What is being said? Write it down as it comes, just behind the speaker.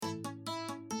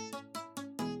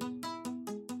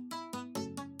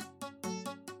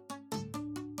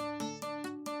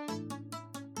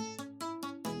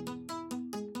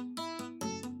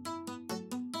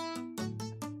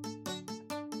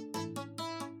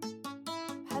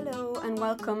and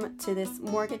welcome to this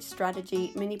mortgage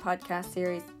strategy mini podcast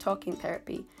series, Talking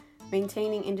Therapy,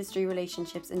 Maintaining Industry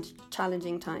Relationships in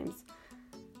Challenging Times.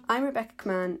 I'm Rebecca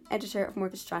Kaman, editor of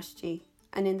Mortgage Strategy,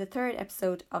 and in the third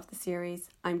episode of the series,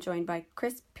 I'm joined by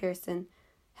Chris Pearson,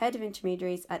 head of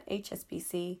intermediaries at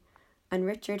HSBC, and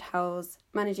Richard Howells,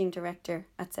 managing director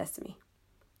at Sesame.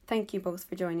 Thank you both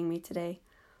for joining me today.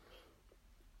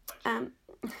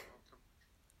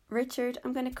 Richard,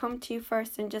 I'm going to come to you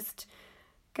first and just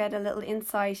get a little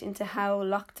insight into how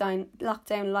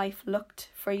lockdown life looked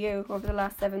for you over the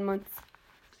last 7 months.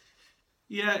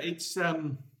 Yeah,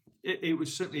 it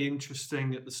was certainly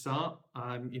interesting at the start.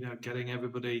 Getting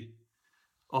everybody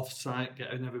off site,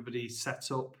 getting everybody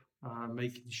set up,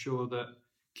 making sure that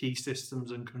key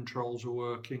systems and controls were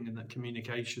working and that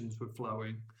communications were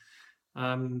flowing.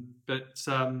 But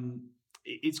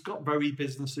it's got very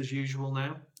business as usual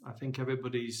now. I think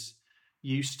everybody's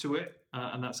used to it,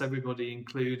 and that's everybody,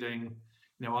 including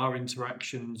our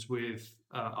interactions with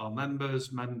our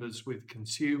members with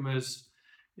consumers,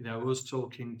 us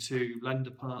talking to lender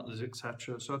partners,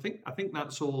 etc. So I think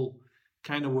that's all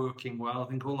kind of working well. I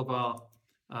think all of our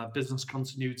business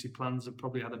continuity plans have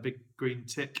probably had a big green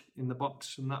tick in the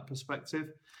box from that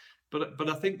perspective. But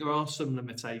I think there are some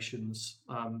limitations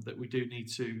that we do need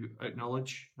to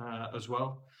acknowledge as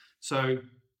well. So,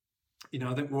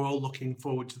 I think we're all looking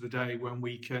forward to the day when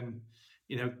we can,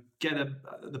 get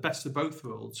the best of both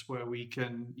worlds, where we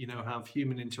can, have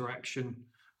human interaction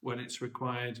when it's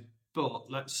required. But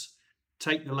let's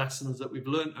take the lessons that we've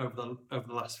learned over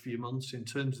the last few months in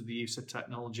terms of the use of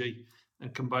technology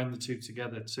and combine the two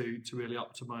together to really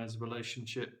optimize the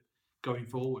relationship going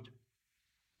forward.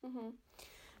 Mm-hmm.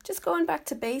 Just going back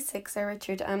to basics there,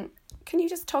 Richard, can you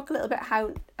just talk a little bit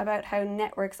about how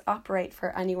networks operate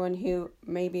for anyone who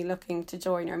may be looking to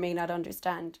join or may not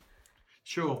understand?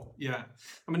 Sure, yeah.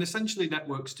 I mean, essentially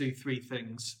networks do three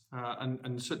things,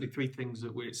 and certainly three things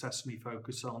that we at Sesame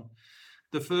focus on.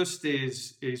 The first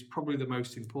is probably the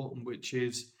most important, which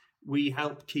is we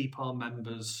help keep our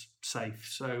members safe.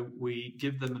 So we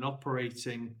give them an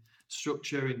operating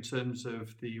structure in terms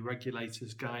of the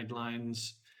regulators'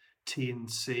 guidelines,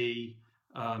 T&C,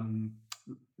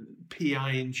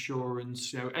 PI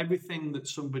insurance, everything that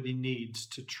somebody needs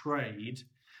to trade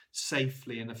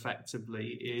safely and effectively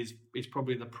is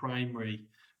probably the primary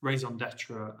raison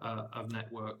d'etre of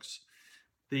networks.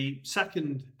 The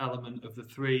second element of the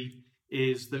three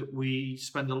is that we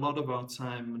spend a lot of our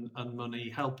time and money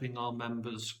helping our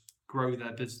members grow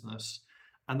their business,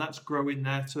 and that's grow in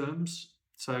their terms.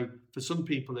 So for some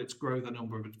people, it's grow the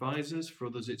number of advisors. For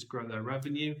others, it's grow their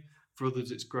revenue. For others,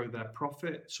 it's grow their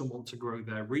profit. Some want to grow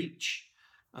their reach.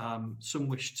 Some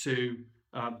wish to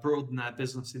broaden their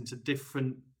business into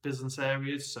different business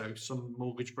areas. So some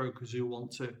mortgage brokers who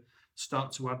want to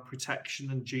start to add protection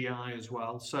and GI as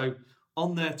well. So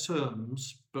on their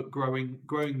terms, but growing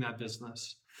their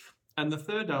business. And the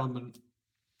third element,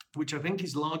 which I think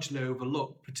is largely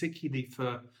overlooked, particularly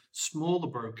for smaller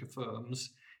broker firms,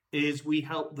 is we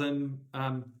help them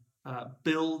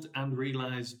build and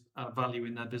realize value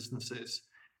in their businesses.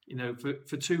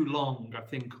 For too long, I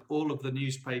think all of the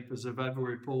newspapers have ever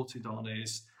reported on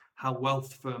is how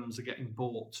wealth firms are getting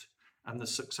bought and the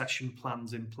succession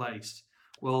plans in place.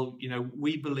 Well,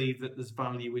 we believe that there's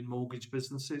value in mortgage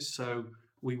businesses, so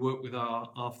we work with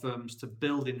our firms to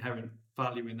build inherent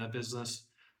value in their business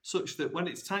such that when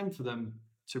it's time for them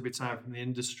to retire from the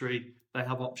industry, they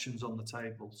have options on the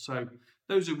table. So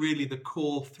those are really the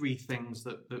core three things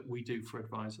that we do for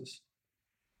advisors.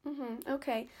 Mm-hmm.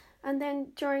 Okay. And then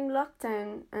during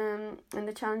lockdown and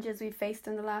the challenges we've faced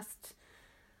in the last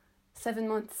 7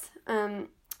 months,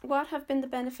 what have been the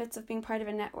benefits of being part of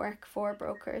a network for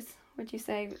brokers? Would you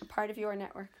say a part of your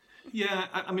network? Yeah,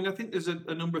 I mean, I think there's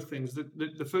a number of things.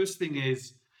 The first thing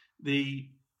is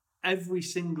every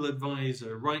single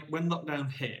advisor, right when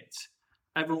lockdown hit,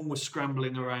 everyone was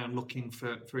scrambling around looking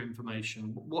for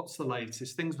information. What's the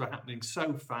latest? Things were happening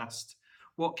so fast.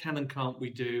 What can and can't we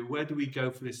do? Where do we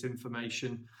go for this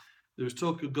information? There was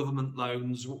talk of government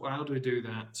loans. How do we do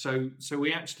that? So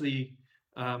we actually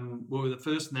were the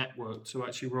first network to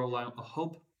actually roll out a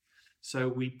hub. So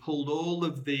we pulled all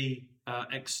of the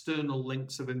external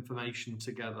links of information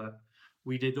together.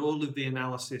 We did all of the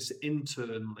analysis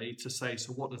internally to say,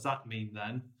 so what does that mean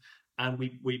then? And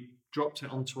we dropped it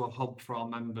onto a hub for our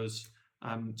members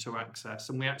to access.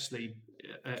 And we actually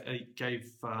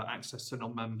gave access to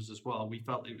non-members as well. We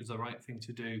felt it was the right thing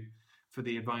to do for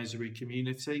the advisory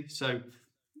community. So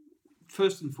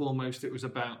first and foremost, it was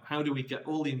about how do we get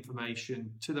all the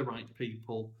information to the right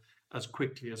people as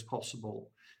quickly as possible.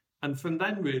 And from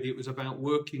then, really, it was about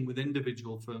working with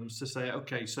individual firms to say,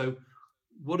 okay, so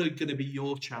what are going to be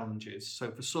your challenges?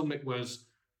 So for some, it was,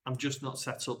 I'm just not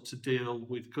set up to deal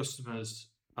with customers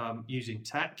using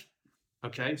tech.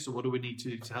 Okay, so what do we need to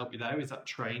do to help you there? Is that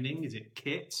training? Is it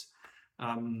kit?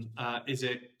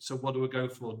 So what do we go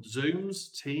for?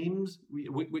 Zooms, Teams?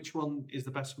 Which one is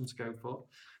the best one to go for?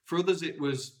 For others, it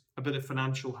was a bit of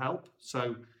financial help.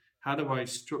 So how do I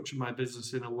structure my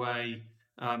business in a way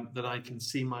that I can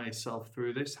see myself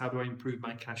through this? How do I improve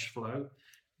my cash flow?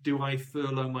 Do I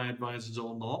furlough my advisors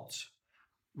or not?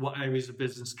 What areas of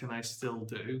business can I still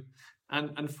do?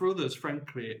 And for others,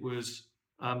 frankly, it was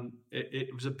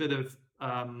a bit of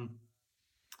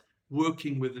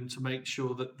working with them to make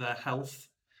sure that their health,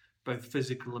 both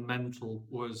physical and mental,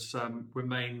 was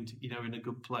remained, in a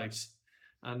good place.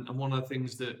 And one of the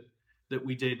things that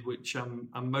we did, which I'm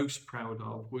most proud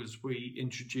of, was we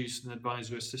introduced an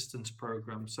advisor assistance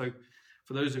program. So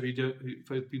for those of you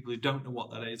for people who don't know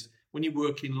what that is, when you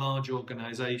work in large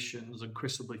organizations, and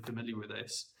Chris will be familiar with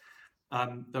this,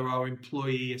 there are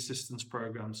employee assistance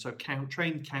programs. So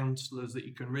trained counselors that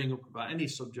you can ring up about any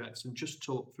subjects and just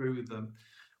talk through them.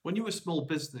 When you're a small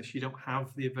business, you don't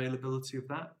have the availability of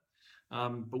that.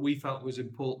 But we felt it was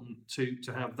important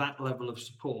to have that level of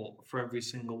support for every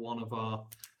single one of our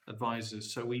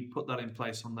advisors. So we put that in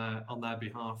place on their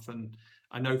behalf. And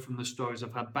I know from the stories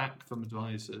I've had back from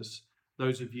advisors,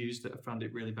 those who've used it have found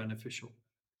it really beneficial.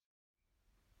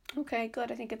 Okay,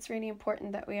 good. I think it's really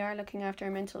important that we are looking after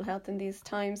our mental health in these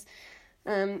times.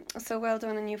 So well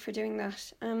done on you for doing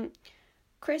that.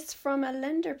 Chris, from a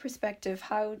lender perspective,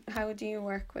 how do you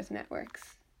work with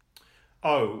networks?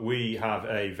 Oh, we have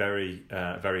a very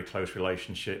very close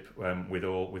relationship with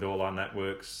all our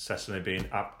networks. Sesame being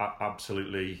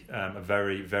absolutely a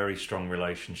very very strong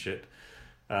relationship.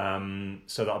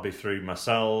 So that'll be through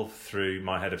myself, through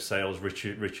my head of sales,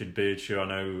 Richard Beardshaw. I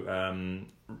know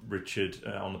Richard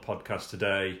on the podcast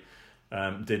today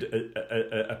did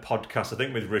a podcast, I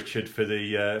think, with Richard for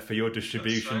your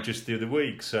distribution just the other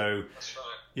week. So that's right.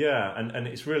 Yeah, and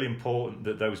it's really important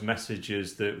that those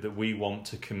messages that we want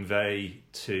to convey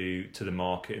to the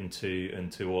market and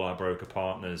to all our broker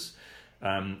partners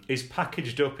is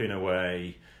packaged up in a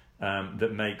way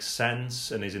that makes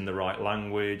sense and is in the right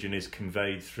language and is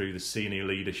conveyed through the senior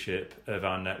leadership of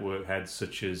our network heads,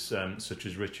 such as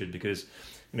Richard. Because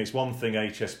it's one thing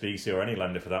HSBC or any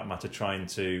lender for that matter trying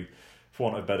to, for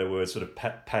want of a better word, sort of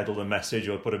peddle the message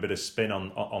or put a bit of spin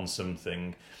on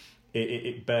something.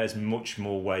 It bears much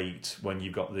more weight when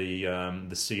you've got the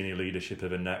senior leadership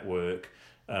of a network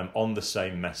on the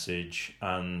same message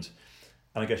and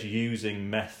I guess using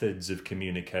methods of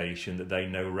communication that they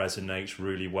know resonates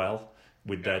really well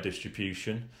with their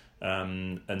distribution.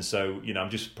 And so, I'm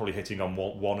just probably hitting on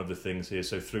one of the things here.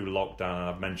 So through lockdown,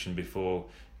 I've mentioned before,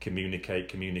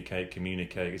 communicate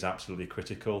is absolutely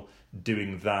critical.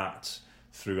 Doing that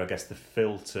through, I guess, the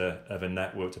filter of a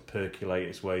network to percolate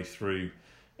its way through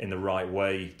in the right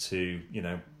way to,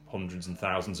 hundreds and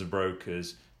thousands of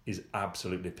brokers is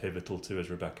absolutely pivotal to us,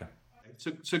 Rebecca.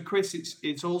 So Chris,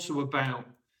 it's also about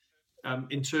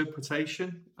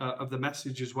interpretation of the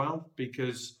message as well,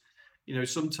 because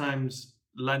sometimes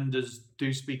lenders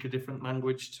do speak a different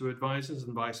language to advisors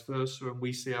and vice versa, and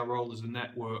we see our role as a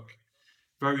network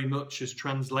very much as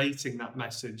translating that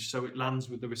message so it lands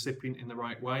with the recipient in the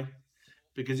right way,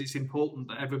 because it's important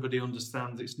that everybody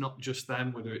understands it's not just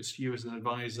them, whether it's you as an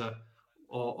advisor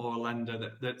or a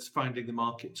lender that's finding the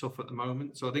market tough at the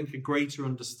moment. So I think a greater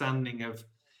understanding of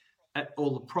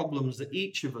all the problems that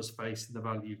each of us face in the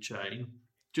value chain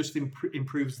just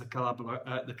improves the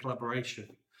collaboration.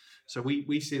 So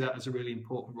we see that as a really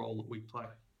important role that we play.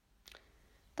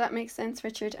 That makes sense,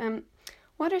 Richard.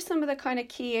 What are some of the kind of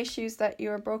key issues that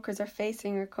your brokers are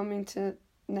facing or coming to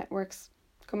networks,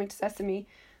 coming to Sesame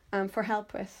for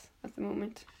help with at the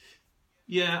moment?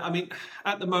 Yeah, I mean,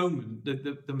 at the moment,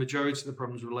 the majority of the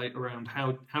problems relate around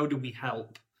how do we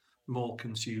help more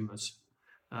consumers?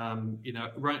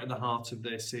 Right at the heart of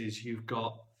this is you've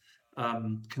got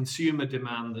consumer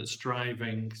demand that's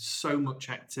driving so much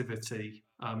activity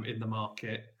in the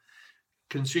market.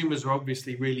 Consumers are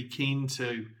obviously really keen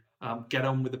to get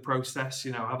on with the process.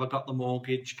 Have I got the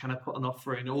mortgage? Can I put an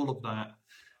offer in? All of that.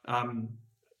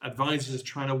 Advisors are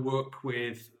trying to work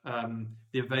with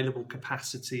the available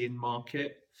capacity in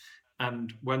market,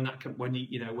 and when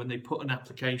they put an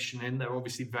application in, they're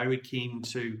obviously very keen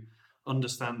to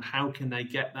understand how can they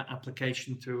get that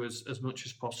application through as much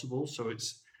as possible. So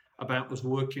it's about us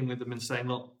working with them and saying,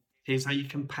 look, here's how you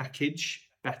can package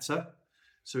better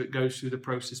so it goes through the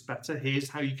process better. Here's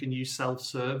how you can use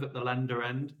self-serve at the lender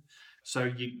end,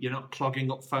 so you're not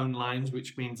clogging up phone lines,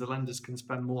 which means the lenders can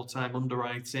spend more time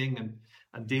underwriting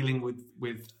and dealing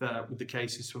with the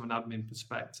cases from an admin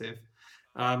perspective.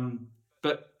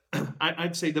 But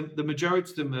I'd say the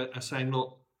majority of them are saying,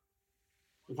 look,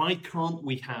 why can't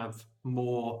we have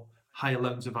more higher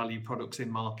loans of value products in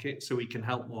market so we can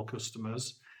help more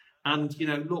customers? And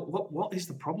look, what is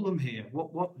the problem here?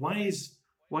 Why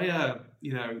are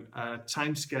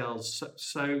timescales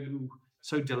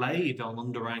so delayed on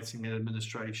underwriting and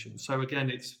administration? So again,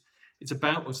 it's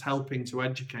about us helping to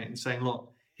educate and saying,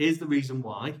 look, here's the reason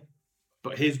why,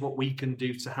 but here's what we can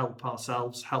do to help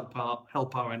ourselves, help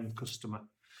our end customer.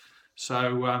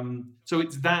 So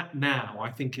it's that now, I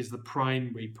think, is the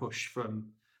primary push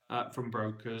from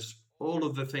brokers. All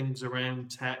of the things around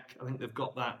tech, I think they've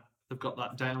got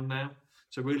that down now.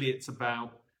 So really, it's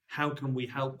about how can we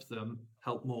help them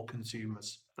help more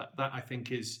consumers. That I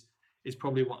think is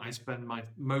probably what I spend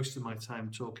most of my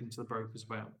time talking to the brokers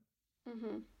about.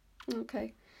 Mm-hmm.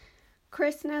 Okay,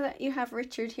 Chris. Now that you have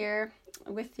Richard here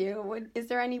with you, is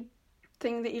there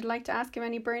anything that you'd like to ask him?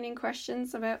 Any burning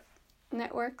questions about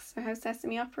networks or how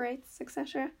Sesame operates,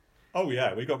 etc.? Oh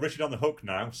yeah, we've got Richard on the hook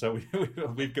now, so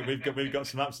we've got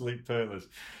some absolute pearlers.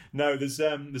 No, there's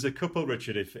a couple,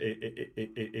 Richard,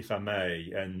 if I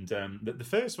may, and the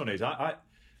first one is I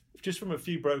just from a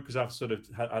few brokers I've sort of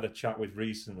had a chat with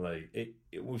recently.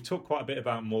 We've talked quite a bit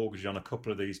about mortgage on a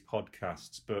couple of these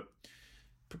podcasts, but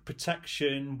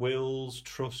protection, wills,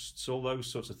 trusts, all those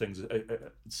sorts of things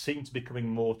seem to be coming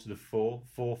more to the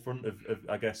forefront of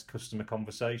I guess customer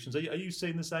conversations. Are you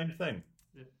seeing the same thing?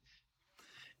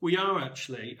 We are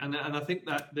actually, and I think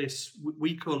that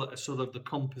we call it a sort of the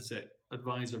composite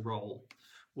advisor role,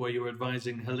 where you're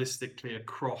advising holistically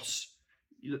across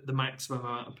the maximum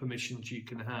amount of permissions you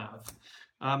can have.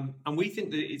 And we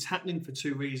think that it's happening for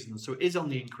two reasons. So it is on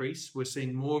the increase. We're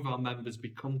seeing more of our members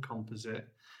become composite.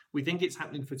 We think it's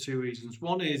happening for two reasons.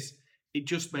 One is it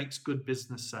just makes good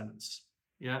business sense.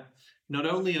 Yeah. Not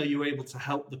only are you able to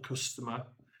help the customer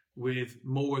with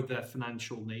more of their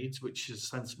financial needs, which is a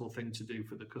sensible thing to do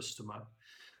for the customer,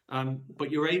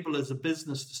 but you're able as a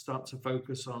business to start to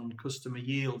focus on customer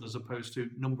yield as opposed to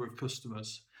number of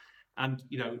customers. And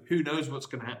who knows what's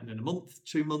going to happen in a month,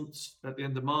 2 months, at the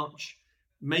end of March.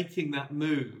 Making that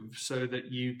move so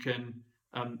that you can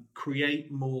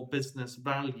create more business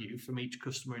value from each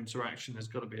customer interaction has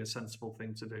got to be a sensible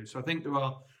thing to do. So I think there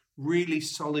are really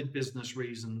solid business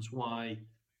reasons why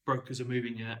brokers are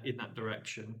moving in that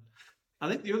direction. I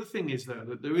think the other thing is, though,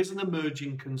 that there is an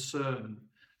emerging concern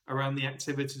around the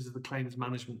activities of the claims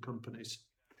management companies.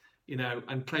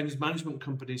 And claims management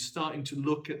companies starting to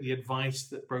look at the advice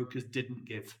that brokers didn't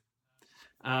give.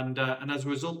 And as a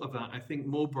result of that, I think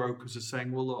more brokers are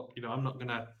saying, well, look, I'm not going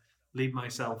to leave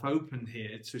myself open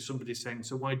here to somebody saying,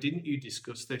 so why didn't you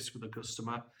discuss this with the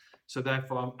customer? So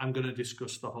therefore, I'm going to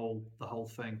discuss the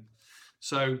whole thing.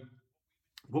 So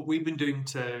what we've been doing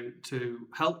to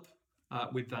help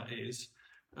with that is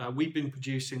we've been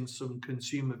producing some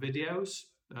consumer videos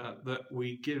that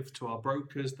we give to our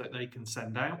brokers that they can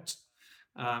send out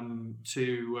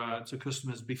to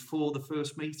customers before the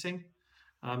first meeting.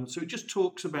 So it just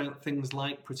talks about things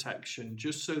like protection,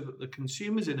 just so that the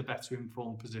consumer's in a better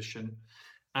informed position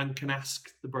and can ask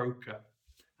the broker.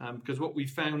 Because what we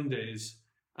found is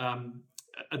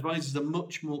advisors are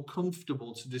much more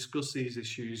comfortable to discuss these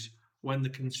issues when the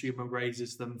consumer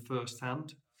raises them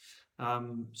firsthand.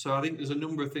 So I think there's a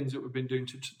number of things that we've been doing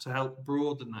to help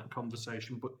broaden that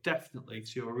conversation, but definitely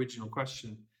to your original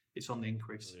question, it's on the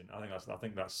increase. Brilliant. I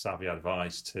think that's savvy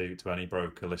advice to any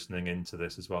broker listening into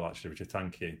this as well. Actually, Richard,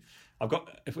 thank you.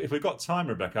 If we've got time,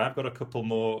 Rebecca, I've got a couple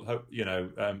more,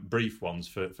 brief ones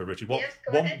for Richard.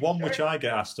 One which I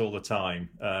get asked all the time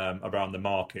around the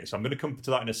market. So I'm going to come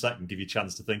to that in a second. Give you a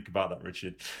chance to think about that,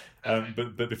 Richard.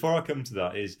 But before I come to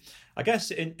that, is I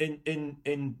guess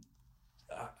in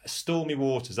stormy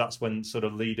waters, that's when sort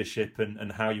of leadership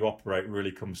and how you operate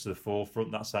really comes to the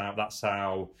forefront. That's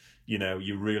how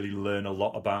you really learn a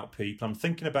lot about people. I'm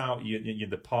thinking about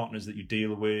the partners that you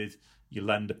deal with, your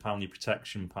lender panel, your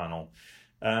protection panel.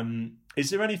 Is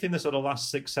there anything the sort of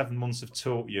last 6-7 months have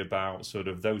taught you about sort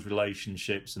of those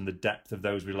relationships and the depth of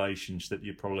those relationships that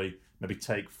you probably maybe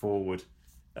take forward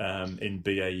in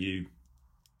BAU?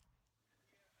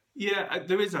 Yeah,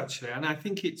 there is actually, and I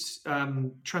think it's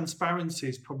transparency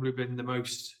has probably been the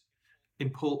most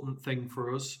important thing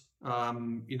for us.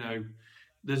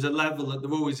 There's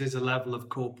there always is a level of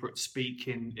corporate speak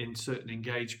in certain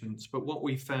engagements, but what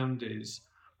we found is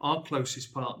our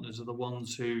closest partners are the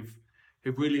ones who've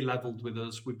really leveled with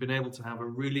us. We've been able to have a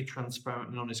really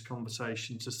transparent and honest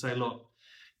conversation to say, look,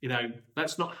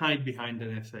 let's not hide behind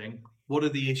anything. What are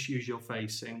the issues you're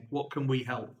facing? What can we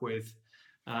help with?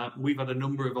 We've had a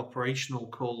number of operational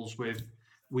calls with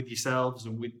with yourselves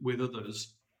and with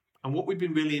others. And what we've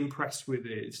been really impressed with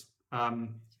is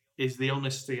the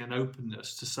honesty and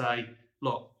openness to say,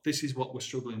 look, this is what we're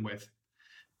struggling with.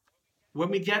 When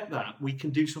we get that, we can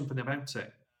do something about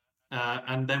it.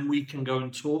 And then we can go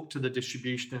and talk to the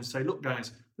distribution and say, look,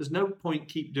 guys, there's no point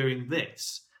keep doing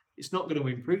this. It's not going to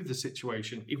improve the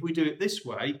situation. If we do it this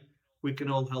way, we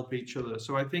can all help each other.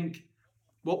 So I think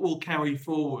what we'll carry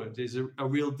forward is a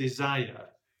real desire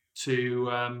to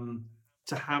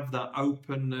have that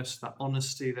openness, that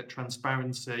honesty, that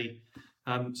transparency,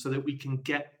 so that we can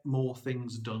get more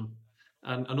things done.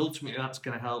 And ultimately, that's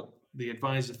going to help the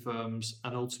advisor firms,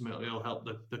 and ultimately it'll help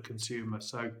the consumer.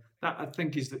 So that, I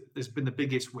think, has been the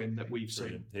biggest win that we've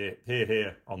seen.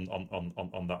 Here on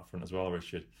that front as well,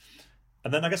 Richard.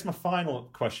 And then I guess my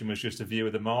final question was just a view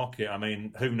of the market. I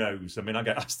mean, who knows? I mean, I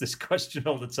get asked this question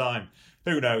all the time.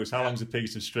 Who knows? How long's a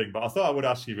piece of string? But I thought I would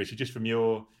ask you, Richard, just from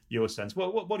your sense,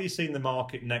 what do you see in the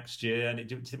market next year? And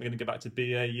do you think we're going to get back to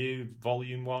BAU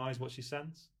volume-wise? What's your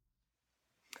sense?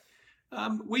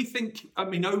 We think,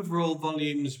 overall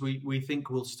volumes, we think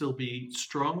will still be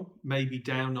strong, maybe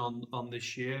down on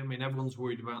this year. I mean, everyone's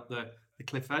worried about the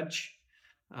cliff edge.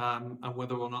 And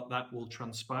whether or not that will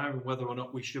transpire, and whether or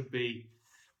not we should be,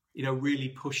 really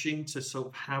pushing to sort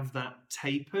of have that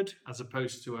tapered as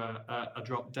opposed to a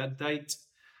drop dead date.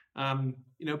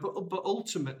 But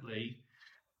ultimately,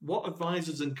 what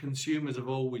advisors and consumers have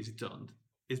always done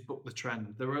is book the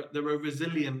trend. They're a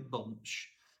resilient bunch,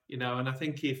 and I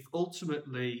think if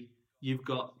ultimately you've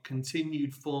got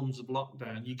continued forms of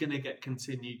lockdown, you're going to get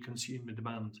continued consumer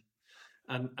demand.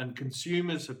 And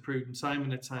consumers have proven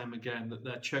time and time again that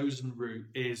their chosen route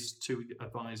is to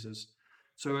advisors.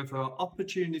 So if there are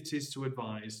opportunities to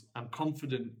advise, I'm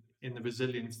confident in the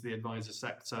resilience of the advisor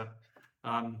sector,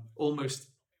 almost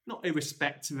not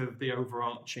irrespective of the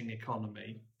overarching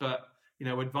economy, but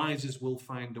advisors will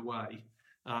find a way.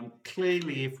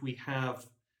 Clearly, if we have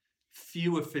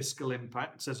fewer fiscal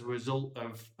impacts as a result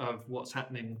of what's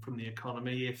happening from the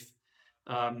economy, if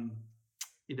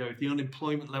the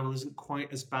unemployment level isn't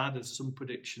quite as bad as some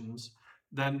predictions,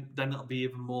 then it'll be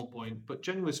even more buoyant. But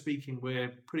generally speaking, we're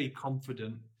pretty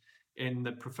confident in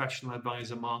the professional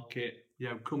advisor market,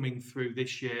 coming through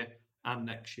this year and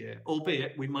next year.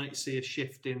 Albeit, we might see a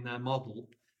shift in their model,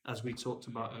 as we talked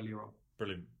about earlier on.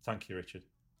 Brilliant. Thank you, Richard.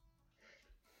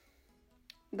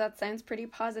 That sounds pretty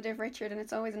positive, Richard, and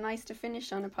it's always nice to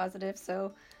finish on a positive.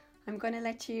 So I'm going to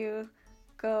let you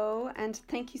go, and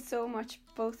thank you so much,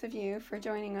 both of you, for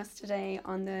joining us today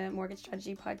on the Mortgage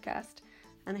Strategy podcast,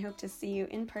 and I hope to see you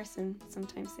in person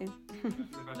sometime soon.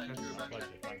 Thank you.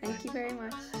 Thank you very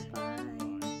much.